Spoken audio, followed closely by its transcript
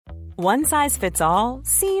One size fits all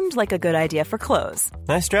seemed like a good idea for clothes.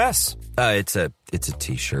 Nice dress. It's a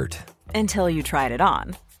t-shirt. Until you tried it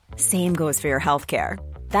on. Same goes for your healthcare.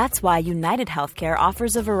 That's why United Healthcare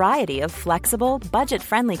offers a variety of flexible,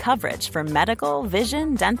 budget-friendly coverage for medical,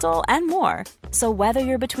 vision, dental, and more. So whether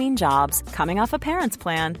you're between jobs, coming off a parent's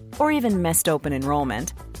plan, or even missed open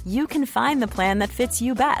enrollment, you can find the plan that fits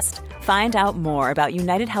you best. Find out more about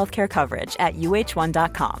United Healthcare coverage at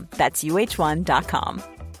uh1.com. That's uh1.com.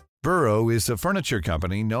 Burrow is a furniture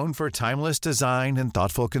company known for timeless design and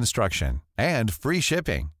thoughtful construction, and free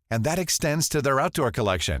shipping, and that extends to their outdoor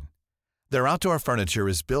collection. Their outdoor furniture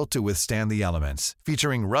is built to withstand the elements,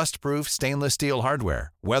 featuring rust-proof stainless steel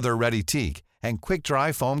hardware, weather-ready teak, and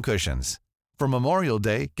quick-dry foam cushions. For Memorial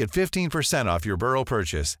Day, get 15% off your Burrow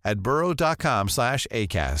purchase at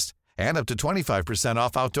burrow.com/ACAST and up to 25%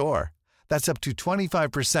 off outdoor. That's up to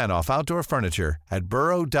 25% off outdoor furniture at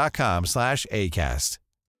burrow.com/ACAST.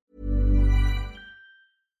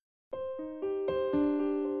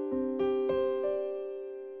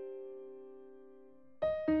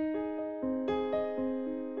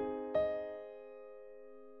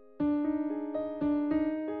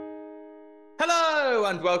 Hello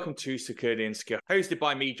and welcome to Security and Skill, hosted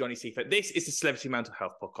by me, Johnny Seifert. This is the Celebrity Mental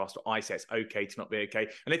Health Podcast where I say it's okay to not be okay.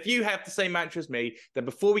 And if you have the same mantra as me, then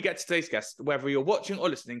before we get to today's guest, whether you're watching or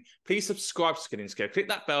listening, please subscribe to Security and Skill. Click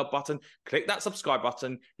that bell button, click that subscribe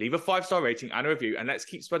button, leave a 5-star rating and a review, and let's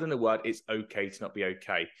keep spreading the word. It's okay to not be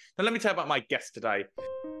okay. Now let me tell you about my guest today.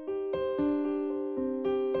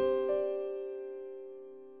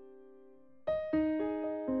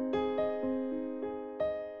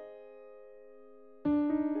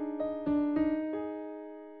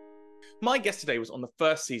 My guest today was on the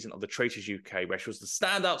first season of the Traitors UK, where she was the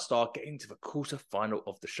standout star getting to the quarter-final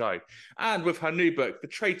of the show. And with her new book, The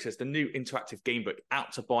Traitors, the new interactive game book,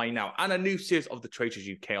 out to buy now, and a new series of the Traitors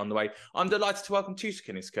UK on the way, I'm delighted to welcome to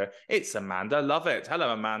Skiniska. It's Amanda Lovett.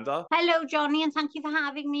 Hello, Amanda. Hello, Johnny, and thank you for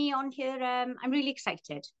having me on here. I'm really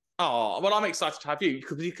excited. Oh, well, I'm excited to have you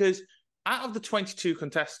because out of the 22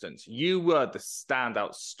 contestants, you were the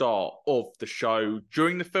standout star of the show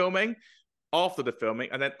during the filming, after the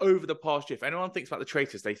filming, and then over the past year. If anyone thinks about the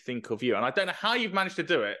Traitors, they think of you. And I don't know how you've managed to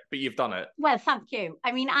do it, but you've done it. Well, thank you.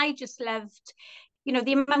 I mean, I just loved,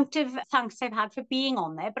 the amount of thanks I've had for being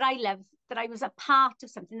on there, but I loved that I was a part of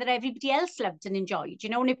something that everybody else loved and enjoyed,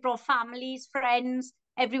 and it brought families, friends,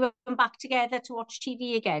 everyone back together to watch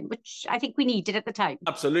TV again, which I think we needed at the time.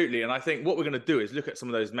 Absolutely. And I think what we're going to do is look at some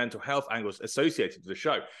of those mental health angles associated with the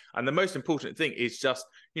show. And the most important thing is just,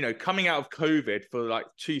 coming out of COVID for like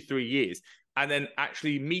 2-3 years, and then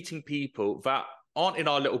actually meeting people that aren't in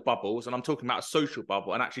our little bubbles, and I'm talking about a social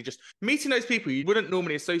bubble, and actually just meeting those people you wouldn't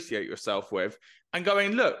normally associate yourself with and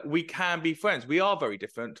going, look, we can be friends. We are very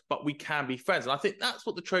different, but we can be friends. And I think that's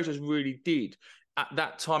what the Traitors really did at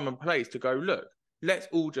that time and place, to go, look, let's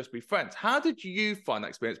all just be friends. How did you find that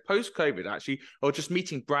experience post-COVID, actually, or just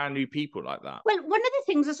meeting brand new people like that? Well, one of the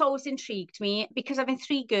things that's always intrigued me, because I've been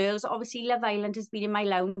 3 girls, obviously Love Island has been in my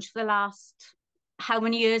lounge for the last how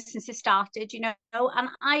many years since it started, and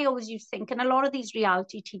I always used to think, and a lot of these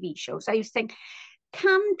reality TV shows, I used to think,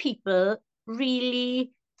 can people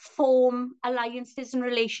really form alliances and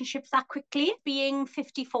relationships that quickly? Being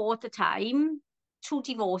 54 at the time, 2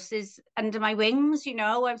 divorces under my wings, I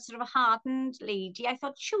was sort of a hardened lady. I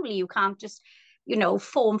thought, surely you can't just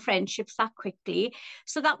form friendships that quickly.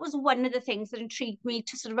 So that was one of the things that intrigued me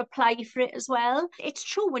to sort of apply for it as well. It's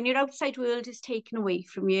true, when your outside world is taken away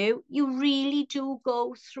from you, you really do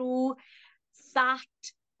go through that,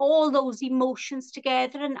 all those emotions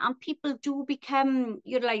together, and people do become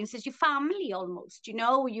your alliances, your family almost,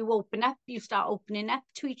 you open up, you start opening up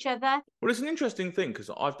to each other. Well, it's an interesting thing, because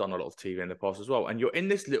I've done a lot of TV in the past as well, and you're in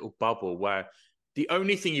this little bubble where the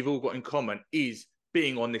only thing you've all got in common is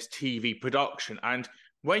being on this TV production. And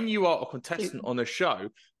when you are a contestant on a show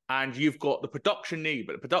and you've got the production need,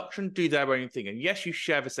 but the production do their own thing, and yes, you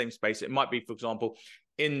share the same space. It might be, for example,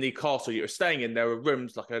 in the castle you're staying in, there are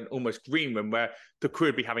rooms like an almost green room where the crew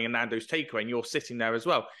would be having a Nando's takeaway and you're sitting there as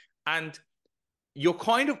well. And you're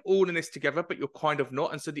kind of all in this together, but you're kind of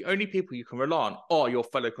not. And so the only people you can rely on are your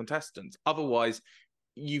fellow contestants. Otherwise,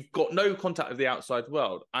 you've got no contact with the outside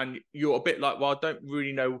world, and you're a bit like, well, I don't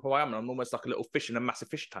really know who I am, and I'm almost like a little fish in a massive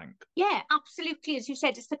fish tank. Yeah, absolutely. As you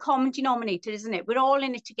said, it's the common denominator, isn't it? We're all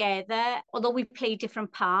in it together. Although we play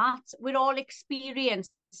different parts, we're all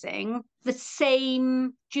experiencing the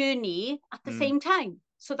same journey at the same time.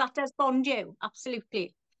 So that does bond you,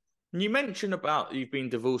 absolutely. You mentioned about you've been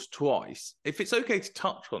divorced twice. If it's okay to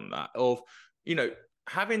touch on that, of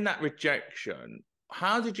having that rejection,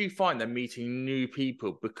 how did you find them meeting new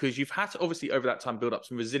people? Because you've had to obviously over that time build up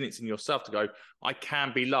some resilience in yourself to go, I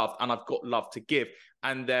can be loved and I've got love to give,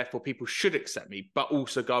 and therefore people should accept me, but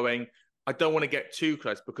also going, I don't want to get too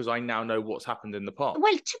close because I now know what's happened in the past.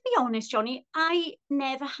 Well, to be honest, Johnny, I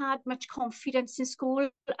never had much confidence in school.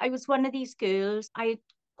 I was one of these girls. I had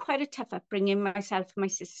quite a tough upbringing, myself and my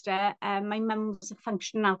sister. My mum was a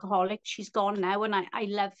functioning alcoholic. She's gone now, and I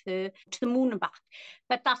love her to the moon and back.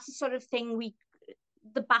 But that's the sort of thing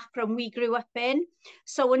the background we grew up in.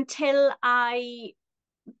 So until I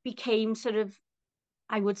became sort of,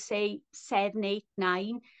 I would say 7, 8,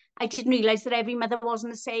 9, I didn't realise that every mother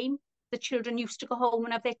wasn't the same. The children used to go home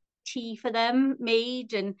and have their tea for them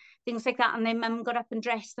made and things like that, and their mum got up and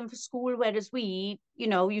dressed them for school, whereas we,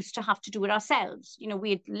 used to have to do it ourselves. We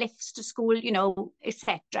had lifts to school,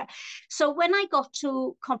 etc. So when I got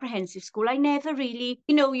to comprehensive school, I never really,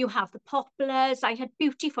 you have the populars, I had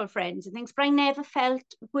beautiful friends and things, but I never felt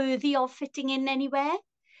worthy of fitting in anywhere.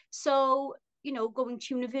 So going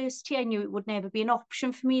to university, I knew it would never be an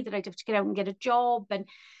option for me, that I'd have to get out and get a job. And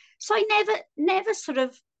so I never sort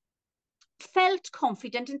of felt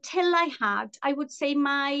confident until I had, I would say,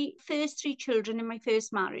 my first 3 children in my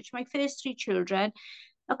first marriage. My first 3 children,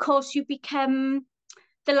 of course, you become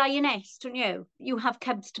the lioness, don't you? You have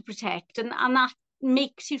cubs to protect, and that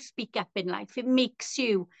makes you speak up in life. It makes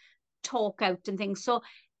you talk out and things. So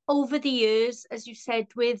over the years, as you said,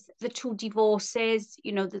 with the 2 divorces,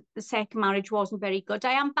 the second marriage wasn't very good.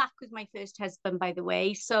 I am back with my first husband, by the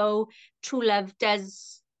way. So true love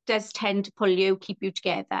does tend to pull you, keep you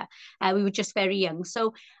together. We were just very young.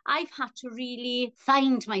 So I've had to really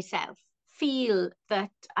find myself, feel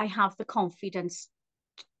that I have the confidence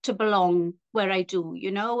to belong where I do,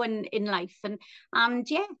 and in life, and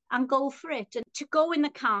go for it. And to go in the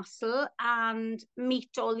castle and meet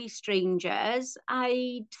all these strangers,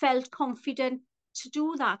 I felt confident to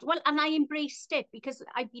do that. Well, and I embraced it because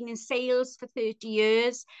I've been in sales for 30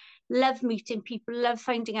 years, love meeting people, love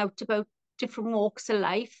finding out about different walks of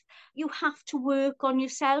life. You have to work on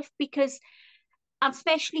yourself because,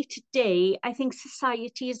 especially today, I think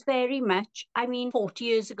society is very much, 40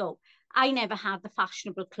 years ago, I never had the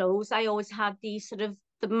fashionable clothes. I always had these sort of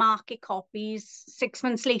the market copies 6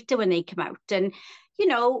 months later when they come out, and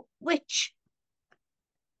which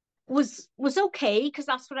was okay because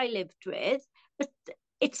that's what I lived with. But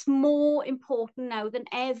it's more important now than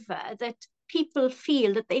ever that people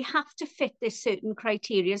feel that they have to fit this certain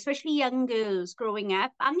criteria, especially young girls growing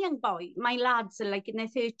up and young boys. My lads are like in their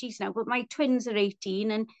 30s now, but my twins are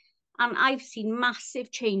 18, and I've seen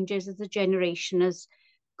massive changes as the generation has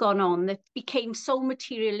gone on that became so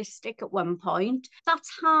materialistic at one point. That's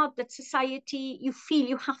hard, that society, you feel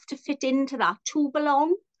you have to fit into that to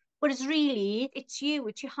belong. Whereas really, it's you,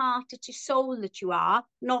 it's your heart, it's your soul that you are,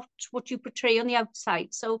 not what you portray on the outside.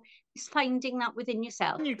 So it's finding that within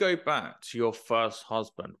yourself. When you go back to your first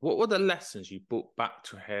husband, what were the lessons you brought back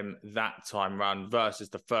to him that time round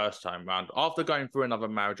versus the first time round? After going through another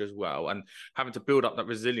marriage as well and having to build up that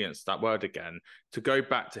resilience, that word again, to go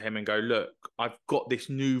back to him and go, look, I've got this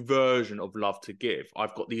new version of love to give.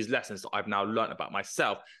 I've got these lessons that I've now learned about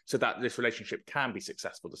myself so that this relationship can be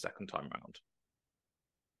successful the second time round.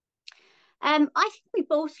 I think we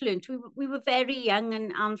both learned. We were very young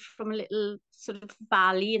and from a little sort of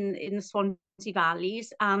valley in the Swansea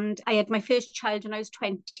Valleys. And I had my first child when I was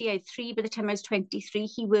 20. I had 3 by the time I was 23.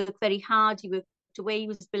 He worked very hard. He worked away. He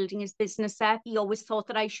was building his business up. He always thought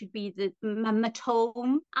that I should be the mum at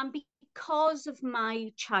home. And because of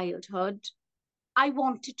my childhood, I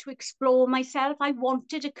wanted to explore myself. I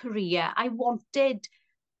wanted a career. I wanted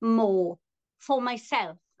more for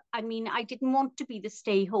myself. I didn't want to be the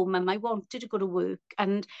stay-home mum. I wanted to go to work.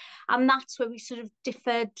 And that's where we sort of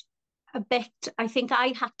differed a bit. I think I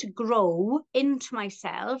had to grow into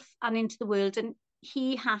myself and into the world, and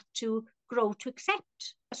he had to grow to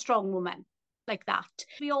accept a strong woman like that.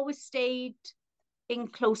 We always stayed in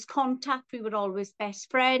close contact. We were always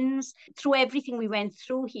best friends. Through everything we went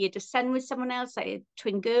through, he had a son with someone else. I had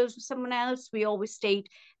twin girls with someone else. We always stayed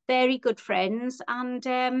very good friends. And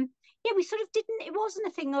we sort of didn't, it wasn't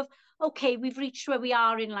a thing of, okay, we've reached where we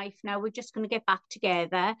are in life now, we're just going to get back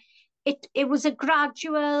together. It was a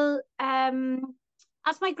gradual,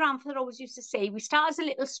 as my grandfather always used to say, we start as a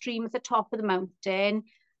little stream at the top of the mountain,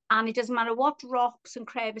 and it doesn't matter what rocks and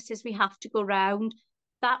crevices we have to go round,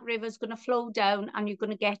 that river's going to flow down and you're going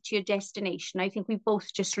to get to your destination. I think we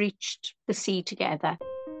both just reached the sea together.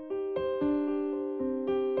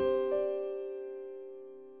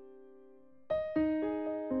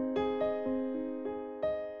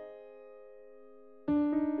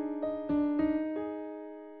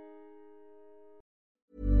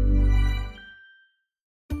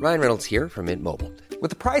 Ryan Reynolds here from Mint Mobile. With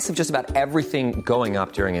the price of just about everything going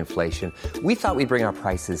up during inflation, we thought we'd bring our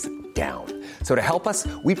prices down. So to help us,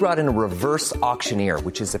 we brought in a reverse auctioneer,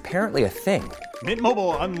 which is apparently a thing. Mint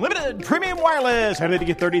Mobile Unlimited Premium Wireless. How to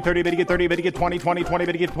get 30, 30, bit to get 30, bit to get 20, 20, 20,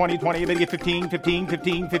 bit to get 20, 20, bit to get 15, 15,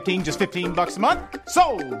 15, 15, just $15 a month?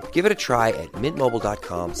 Sold! Give it a try at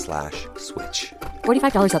mintmobile.com/switch.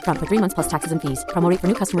 $45 up front for 3 months plus taxes and fees. Promo rate for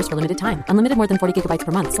new customers for limited time. Unlimited more than 40 gigabytes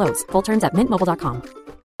per month. Slows full terms at mintmobile.com.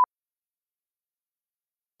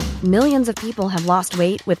 Millions of people have lost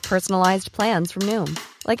weight with personalized plans from Noom.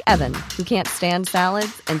 Like Evan, who can't stand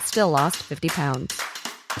salads and still lost 50 pounds.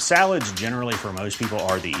 Salads generally for most people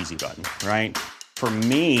are the easy button, right? For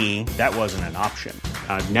me, that wasn't an option.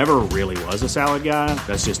 I never really was a salad guy.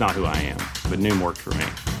 That's just not who I am. But Noom worked for me.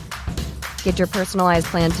 Get your personalized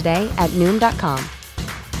plan today at Noom.com.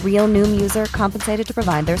 Real Noom user compensated to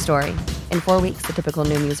provide their story. In 4 weeks, the typical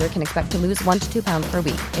Noom user can expect to lose 1 to 2 pounds per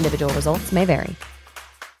week. Individual results may vary.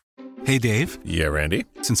 Hey, Dave. Yeah, Randy.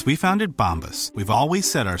 Since we founded Bombas, we've always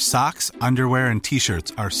said our socks, underwear, and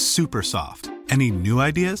T-shirts are super soft. Any new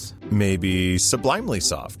ideas? Maybe sublimely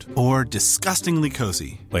soft. Or disgustingly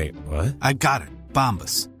cozy. Wait, what? I got it.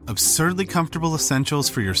 Bombas. Absurdly comfortable essentials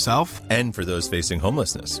for yourself and for those facing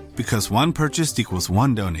homelessness. Because one purchased equals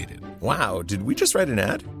one donated. Wow, did we just write an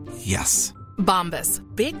ad? Yes. Bombas.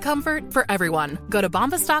 Big comfort for everyone. Go to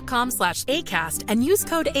bombas.com/ACAST and use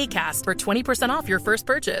code ACAST for 20% off your first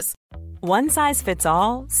purchase. One size fits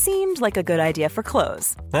all seemed like a good idea for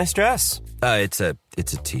clothes. Nice dress. It's a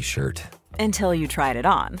t-shirt. Until you tried it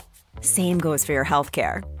on. Same goes for your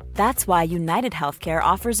healthcare. That's why United Healthcare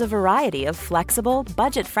offers a variety of flexible,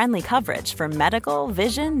 budget-friendly coverage for medical,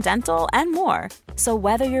 vision, dental, and more. So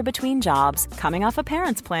whether you're between jobs, coming off a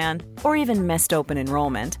parent's plan, or even missed open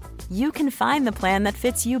enrollment, you can find the plan that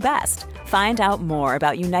fits you best. Find out more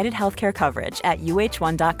about United Healthcare coverage at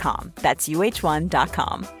uh1.com. That's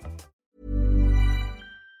uh1.com.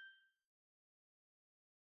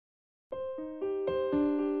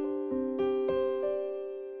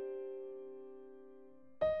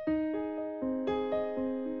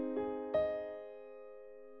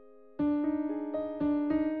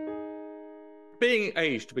 Being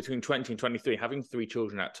aged between 20 and 23, having 3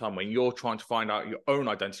 children at a time when you're trying to find out your own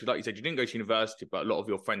identity, like you said, you didn't go to university, but a lot of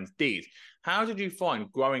your friends did. How did you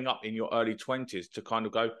find growing up in your early 20s to kind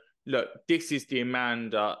of go, look, this is the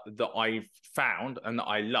Amanda that I've found and that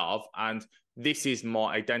I love, and this is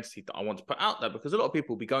my identity that I want to put out there? Because a lot of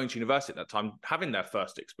people will be going to university at that time, having their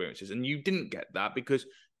first experiences, and you didn't get that because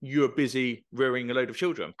you were busy rearing a load of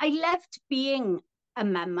children. I loved being a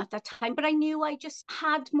mum at that time, but I knew I just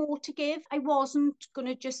had more to give. I wasn't going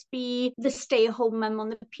to just be the stay-at-home mum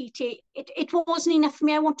on the PT. It wasn't enough for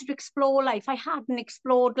me. I wanted to explore life. I hadn't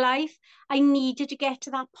explored life. I needed to get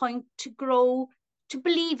to that point to grow, to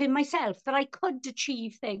believe in myself, that I could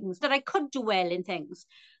achieve things, that I could do well in things.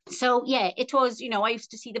 So yeah, it was, I used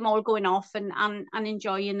to see them all going off and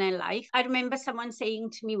enjoying their life. I remember someone saying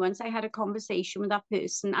to me once, I had a conversation with that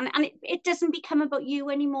person, and it doesn't become about you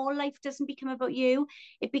anymore. Life doesn't become about you.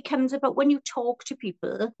 It becomes about, when you talk to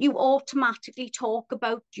people, you automatically talk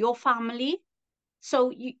about your family.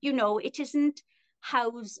 So, it isn't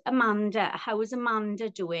how is Amanda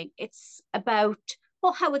doing? It's about,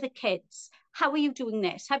 well, how are the kids? How are you doing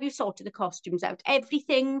this? Have you sorted the costumes out?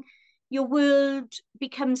 Everything, your world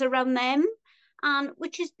becomes around them, and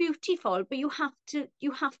which is beautiful, but you have to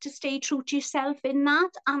stay true to yourself in that.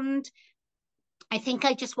 And I think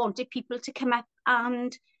I just wanted people to come up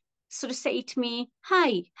and sort of say to me,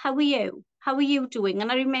 hi, how are you? How are you doing?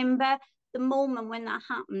 And I remember the moment when that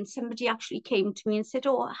happened, somebody actually came to me and said,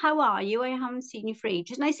 oh, how are you? I haven't seen you for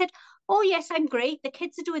ages. And I said, oh, yes, I'm great. The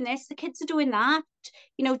kids are doing this. The kids are doing that.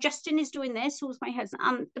 Justin is doing this. Who's my husband?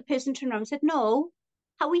 And the person turned around and said, no,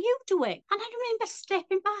 how are you doing? And I remember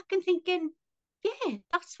stepping back and thinking, yeah,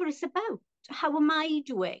 that's what it's about. How am I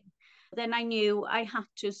doing? Then I knew I had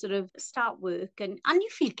to sort of start work, and you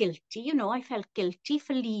feel guilty. I felt guilty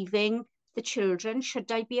for leaving the children.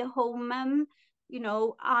 Should I be a home mum?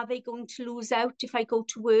 Are they going to lose out if I go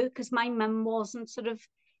to work? Because my mum wasn't sort of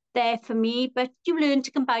there for me, but you learn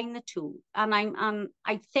to combine the two. And I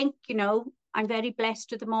think, I'm very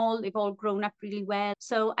blessed with them all. They've all grown up really well.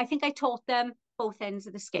 So I think I taught them both ends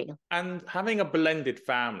of the scale. And having a blended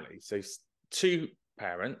family, so 2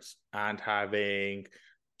 parents and having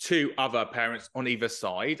 2 other parents on either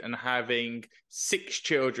side, and having 6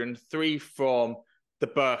 children, 3 from the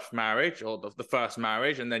birth marriage or the first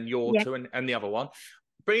marriage, and then your 2 and the other one.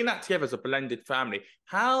 bringing that together as a blended family,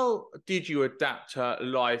 how did you adapt to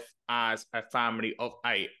life as a family of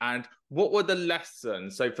 8? And what were the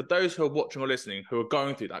lessons? So for those who are watching or listening who are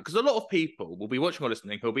going through that, because a lot of people will be watching or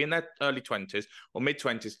listening who will be in their early 20s or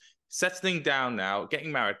mid-20s, settling down now,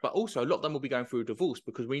 getting married, but also a lot of them will be going through a divorce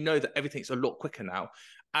because we know that everything's a lot quicker now.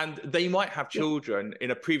 And they might have children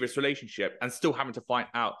in a previous relationship and still having to find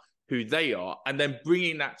out who they are and then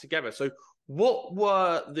bringing that together. So what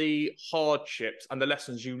were the hardships and the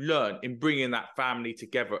lessons you learned in bringing that family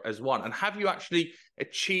together as one? And have you actually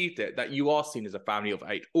achieved it, that you are seen as a family of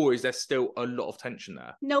 8, or is there still a lot of tension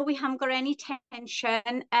there? No, we haven't got any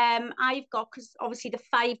tension. I've got, because obviously the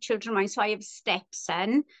 5 children of mine, so I have a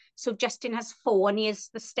stepson. So Justin has 4 and he has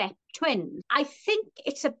the step twin. I think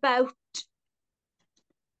it's about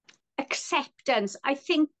acceptance. I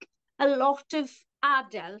think a lot of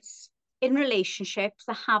adults in relationships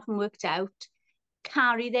that haven't worked out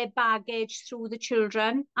carry their baggage through the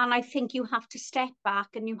children. And I think you have to step back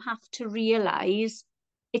and you have to realise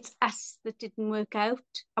it's us that didn't work out,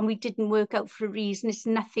 and we didn't work out for a reason. It's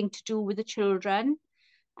nothing to do with the children.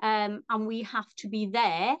 And we have to be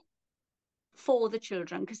there for the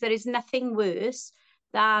children, because there is nothing worse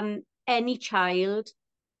than any child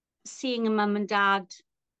seeing a mum and dad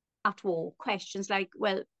at war. Questions like,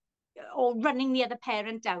 well, or running the other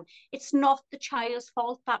parent down. It's not the child's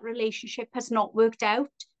fault that relationship has not worked out.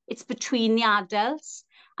 It's between the adults,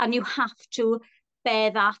 and you have to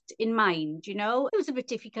bear that in mind, you know. It was a bit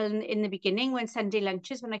difficult in the beginning when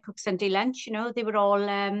I cooked Sunday lunch, you know, they were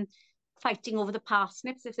all fighting over the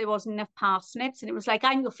parsnips if there wasn't enough parsnips, and it was like,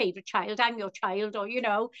 I'm your favourite child, I'm your child, or, you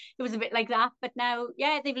know, it was a bit like that. But now,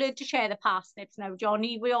 yeah, they've learned to share the parsnips now,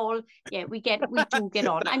 Johnny. We do get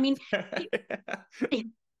on. I mean,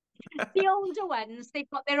 the older ones, they've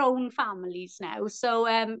got their own families now. So,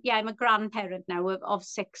 yeah, I'm a grandparent now of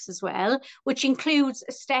 6 as well, which includes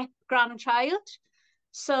a step grandchild.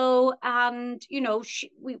 So, and, you know,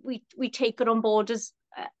 we take her on board as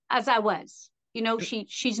ours. You know,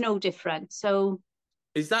 she's no different. So,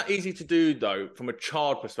 is that easy to do, though, from a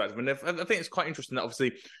child perspective? And I think it's quite interesting that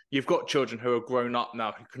obviously you've got children who are grown up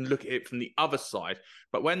now who can look at it from the other side.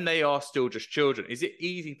 But when they are still just children, is it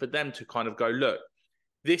easy for them to kind of go, look,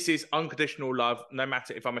 this is unconditional love, no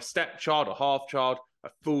matter if I'm a stepchild, a half child, a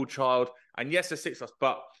full child. And yes, there's 6 of us,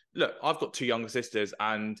 but look, I've got 2 younger sisters,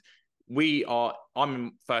 and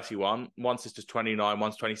I'm 31, one sister's 29,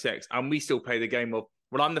 one's 26, and we still play the game of,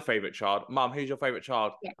 well, I'm the favourite child. Mum, who's your favourite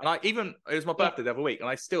child? Yeah. And it was my birthday the other week,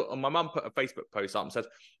 and my mum put a Facebook post up and said,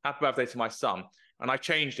 happy birthday to my son. And I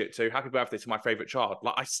changed it to happy birthday to my favourite child.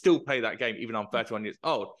 Like, I still play that game, even though I'm 31 years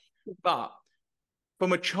old. But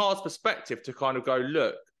from a child's perspective, to kind of go,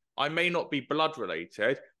 look, I may not be blood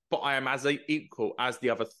related, but I am as equal as the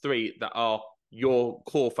other 3 that are your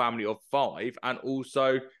core family of 5. And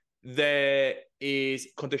also there is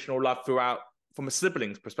conditional love throughout from a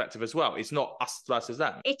sibling's perspective as well. It's not us versus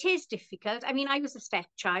them. It is difficult. I mean, I was a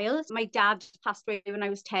stepchild. My dad passed away when I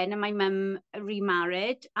was 10 and my mum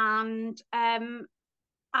remarried. And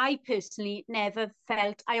I personally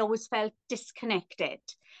I always felt disconnected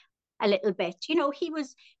a little bit. You know, he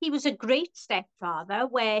was a great stepfather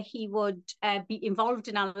where he would be involved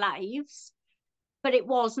in our lives, but it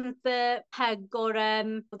wasn't the hug or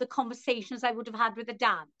the conversations I would have had with a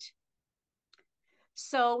dad.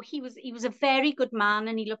 So he was a very good man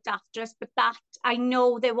and he looked after us, but that, I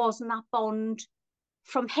know there wasn't that bond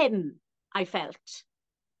from him, I felt,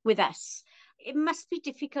 with us. It must be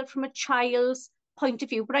difficult from a child's point of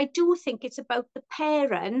view, but I do think it's about the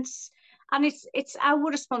parents, and it's our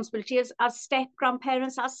responsibility as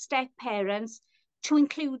step-grandparents, as step-parents, to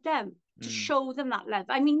include them, to show them that love.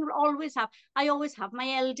 I mean, I always have.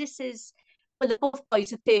 My eldest is, well, both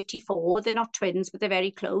boys are 34. They're not twins, but they're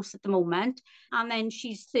very close at the moment. And then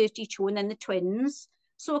she's 32, and then the twins.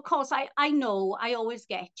 So, of course, I know I always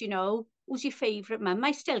get, you know, who's your favourite mum?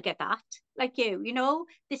 I still get that, like you know,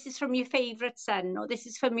 this is from your favourite son, or this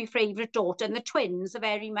is from your favourite daughter. And the twins are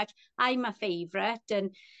very much, I'm a favourite,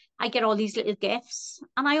 and I get all these little gifts.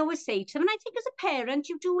 And I always say to them, and I think as a parent,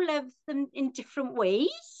 you do love them in different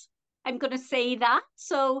ways. I'm going to say that.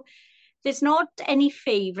 So there's not any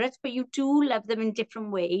favourites, but you do love them in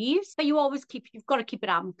different ways. But you've got to keep it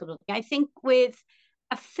amicable. I think with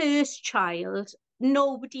a first child,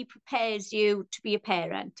 nobody prepares you to be a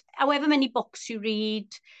parent. However many books you read,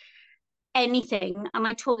 anything, and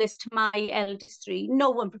I told this to my eldest 3,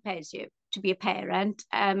 no one prepares you to be a parent.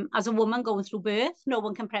 As a woman going through birth, no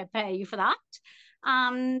one can prepare you for that.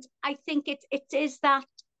 And I think it is that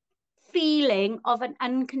feeling of an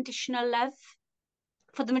unconditional love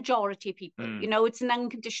for the majority of people. You know, it's an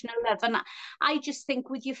unconditional love. And I just think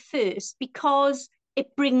with your first, because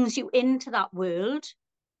it brings you into that world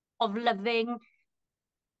of loving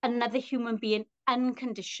another human being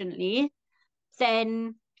unconditionally,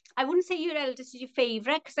 then I wouldn't say your eldest is your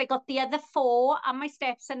favourite, because I got the other four and my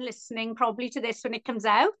stepson listening probably to this when it comes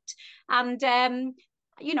out. And,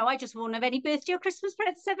 I just won't have any birthday or Christmas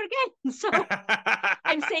presents ever again. So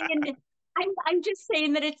I'm just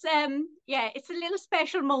saying that it's a little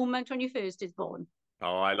special moment when your first is born.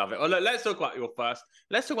 Oh, I love it. Well, look, let's talk about your first.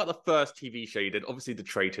 Let's talk about the first TV show you did. Obviously, The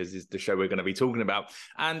Traitors is the show we're going to be talking about.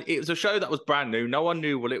 And it was a show that was brand new. No one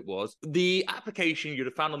knew what it was. The application you'd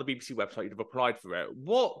have found on the BBC website, you'd have applied for it.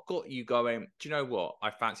 What got you going, do you know what? I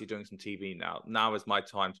fancy doing some TV now. Now is my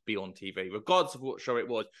time to be on TV, regardless of what show it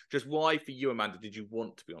was. Just why, for you, Amanda, did you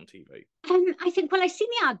want to be on TV? I think, I seen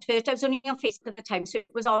the advert. I was only on Facebook at the time, so it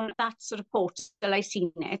was on that sort of portal. I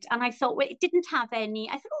seen it, and I thought, well, it didn't have any.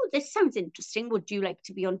 I thought, oh, this sounds interesting. Would you like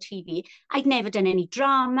to be on TV? I'd never done any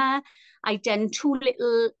drama. I'd done 2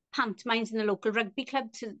 little pantomimes in the local rugby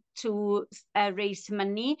club to raise some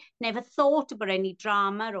money. Never thought about any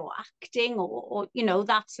drama or acting or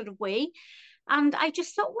that sort of way. And I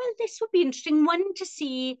just thought, well, this would be interesting. One, to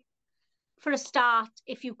see, for a start,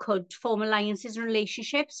 if you could form alliances and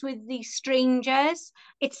relationships with these strangers.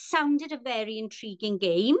 It sounded a very intriguing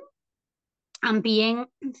game. And being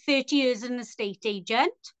 30 years an estate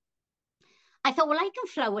agent, I thought, well, I can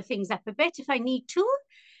flower things up a bit if I need to.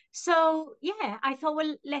 So, yeah, I thought,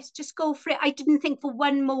 well, let's just go for it. I didn't think for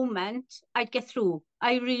one moment I'd get through.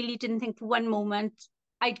 I really didn't think for one moment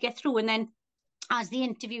I'd get through. And then as the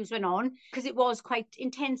interviews went on, because it was quite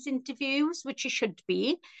intense interviews, which it should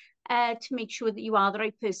be, to make sure that you are the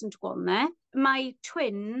right person to go on there. My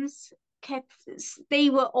twins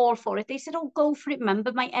they were all for it. They said, oh, go for it, Mum.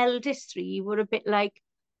 But my eldest 3 were a bit like,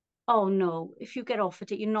 oh, no, if you get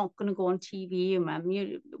offered it, you're not going to go on TV, Mum.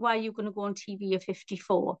 Why are you going to go on TV at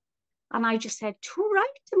 54? And I just said, too right,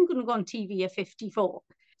 I'm going to go on TV at 54.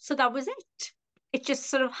 So that was it. It just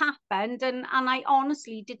sort of happened. And I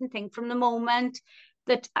honestly didn't think from the moment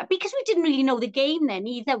that, because we didn't really know the game then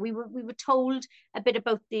either. We were told a bit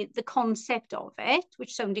about the concept of it,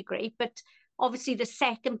 which sounded great. But obviously the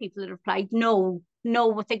second people that replied know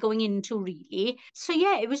what they're going into, really. So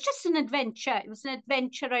yeah, it was just an adventure. It was an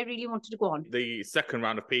adventure I really wanted to go on. The second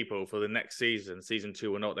round of people for the next season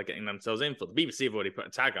 2 or not, they're getting themselves in for. The BBC have already put a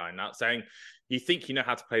tagline out saying, you think you know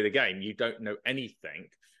how to play the game, you don't know anything.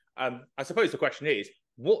 I suppose the question is,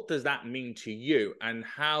 what does that mean to you, and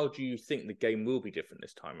how do you think the game will be different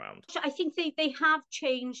this time around? I think they have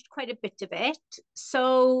changed quite a bit of it.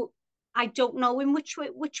 So I don't know in which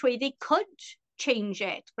way they could change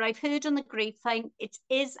it, but I've heard on the grapevine it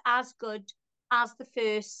is as good as the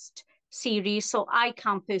first series. So I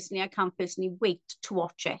can't personally wait to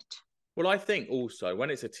watch it. Well, I think also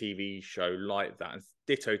when it's a TV show like that, and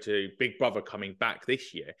ditto to Big Brother coming back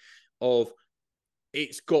this year,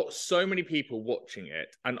 it's got so many people watching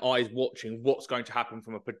it and eyes watching what's going to happen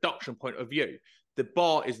from a production point of view. The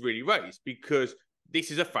bar is really raised because this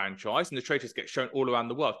is a franchise and the Traitors get shown all around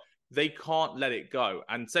the world. They can't let it go.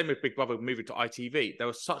 And same with Big Brother moving to ITV, there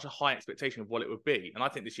was such a high expectation of what it would be. And I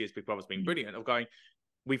think this year's Big Brother's been brilliant of going,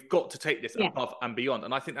 we've got to take this above and beyond.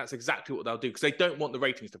 And I think that's exactly what they'll do, because they don't want the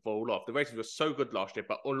ratings to fall off. The ratings were so good last year,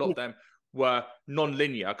 but a lot of them were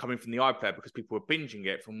non-linear coming from the iPlayer because people were binging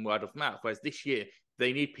it from word of mouth. Whereas this year,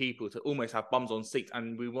 they need people to almost have bums on seats.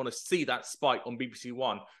 And we want to see that spike on BBC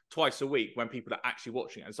One twice a week when people are actually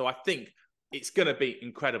watching it. And so I think it's going to be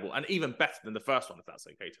incredible and even better than the first one, if that's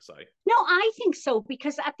okay to say. No, I think so,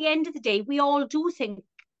 because at the end of the day, we all do think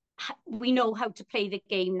we know how to play the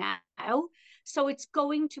game now. So it's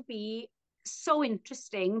going to be so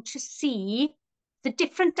interesting to see the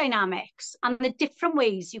different dynamics and the different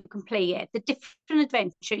ways you can play it, the different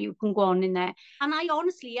adventure you can go on in there. And I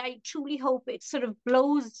truly hope it sort of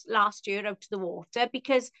blows last year out of the water,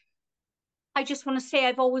 because I just want to say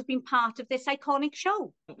I've always been part of this iconic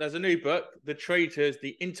show. There's a new book, The Traitors,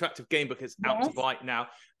 the interactive game book is out to buy now.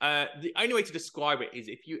 The only way to describe it is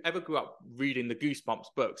if you ever grew up reading the Goosebumps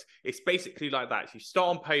books, it's basically like that. So you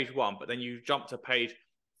start on page 1, but then you jump to page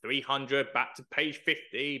 300, back to page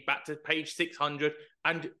 50, back to page 600,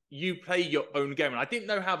 and you play your own game. And I didn't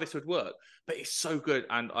know how this would work, but it's so good.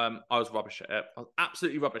 And I was rubbish at it. I was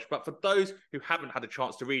absolutely rubbish. But for those who haven't had a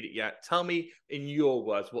chance to read it yet, tell me in your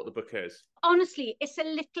words what the book is. Honestly, it's a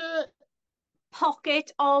little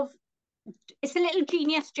it's a little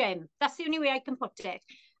genius gem. That's the only way I can put it.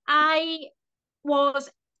 I was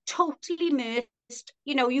totally immersed.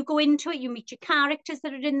 You know, you go into it, you meet your characters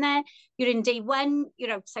that are in there. You're in day 1,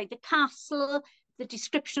 you're outside the castle. The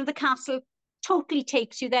description of the castle totally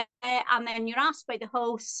takes you there. And then you're asked by the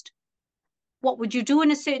host, what would you do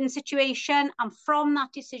in a certain situation? And from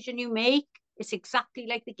that decision you make, it's exactly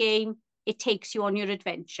like the game. It takes you on your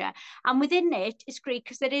adventure. And within it, it's great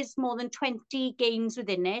because there is more than 20 games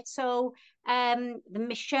within it. So the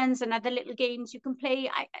missions and other little games you can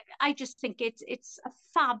play. I just think it's a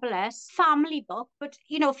fabulous family book. But,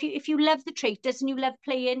 you know, if you love the Traitors and you love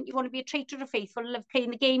playing, you want to be a Traitor or Faithful, love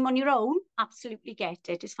playing the game on your own, absolutely get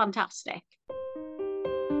it. It's fantastic.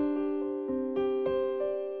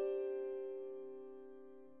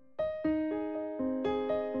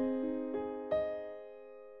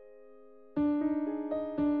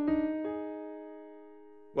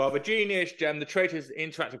 Well, the genius gem, the Traitors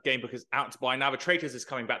interactive game book is out to buy now. The Traitors is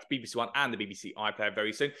coming back to BBC One and the BBC iPlayer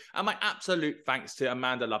very soon. And my absolute thanks to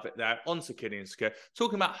Amanda Lovett there on Security and Secure,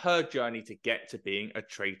 talking about her journey to get to being a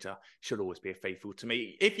traitor. She'll always be a faithful to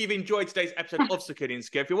me. If you've enjoyed today's episode of Security and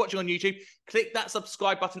Secure, if you're watching on YouTube, click that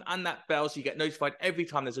subscribe button and that bell so you get notified every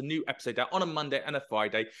time there's a new episode out on a Monday and a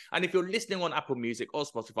Friday. And if you're listening on Apple Music or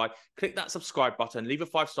Spotify, click that subscribe button, leave a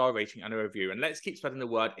 5-star rating and a review. And let's keep spreading the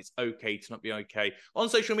word. It's okay to not be okay. On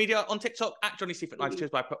social media, on TikTok at Johnny Seifert 92,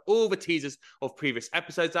 where I put all the teasers of previous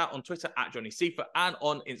episodes out, on Twitter at Johnny Seifert, and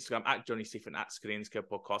on Instagram at Johnny Seifert at Security and Secure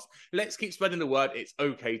Podcast. Let's keep spreading the word. It's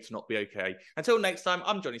okay to not be okay. Until next time,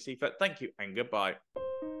 I'm Johnny Seifert. Thank you and goodbye.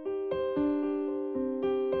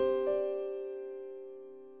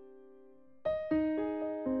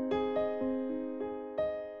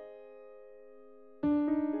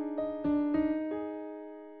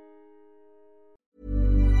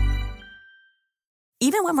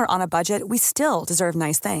 Even when we're on a budget, we still deserve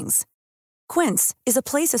nice things. Quince is a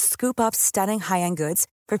place to scoop up stunning high-end goods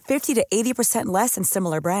for 50 to 80% less than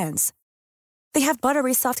similar brands. They have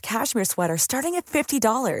buttery soft cashmere sweaters starting at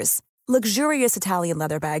 $50, luxurious Italian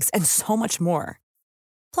leather bags, and so much more.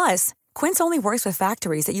 Plus, Quince only works with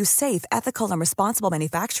factories that use safe, ethical, and responsible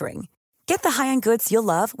manufacturing. Get the high-end goods you'll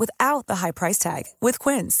love without the high price tag with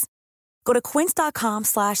Quince. Go to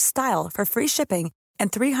quince.com/style for free shipping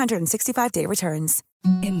and 365-day returns.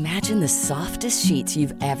 Imagine the softest sheets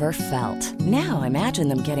you've ever felt. Now imagine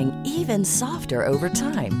them getting even softer over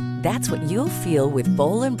time. That's what you'll feel with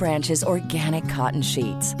Boll & Branch's organic cotton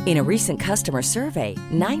sheets. In a recent customer survey,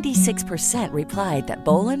 96% replied that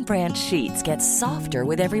Boll & Branch sheets get softer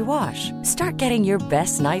with every wash. Start getting your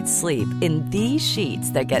best night's sleep in these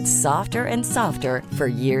sheets that get softer and softer for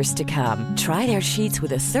years to come. Try their sheets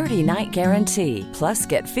with a 30-night guarantee. Plus,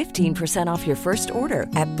 get 15% off your first order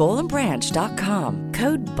at bollandbranch.com.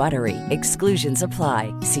 Code BUTTERY. Exclusions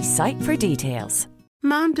apply. See site for details.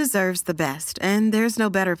 Mom deserves the best, and there's no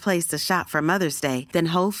better place to shop for Mother's Day than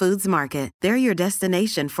Whole Foods Market. They're your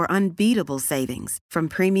destination for unbeatable savings, from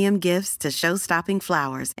premium gifts to show-stopping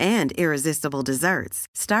flowers and irresistible desserts.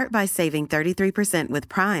 Start by saving 33% with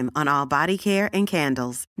Prime on all body care and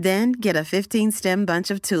candles. Then get a 15-stem bunch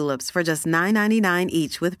of tulips for just $9.99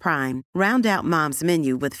 each with Prime. Round out Mom's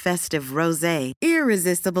menu with festive rosé,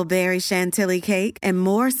 irresistible berry chantilly cake, and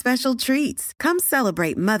more special treats. Come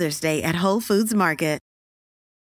celebrate Mother's Day at Whole Foods Market.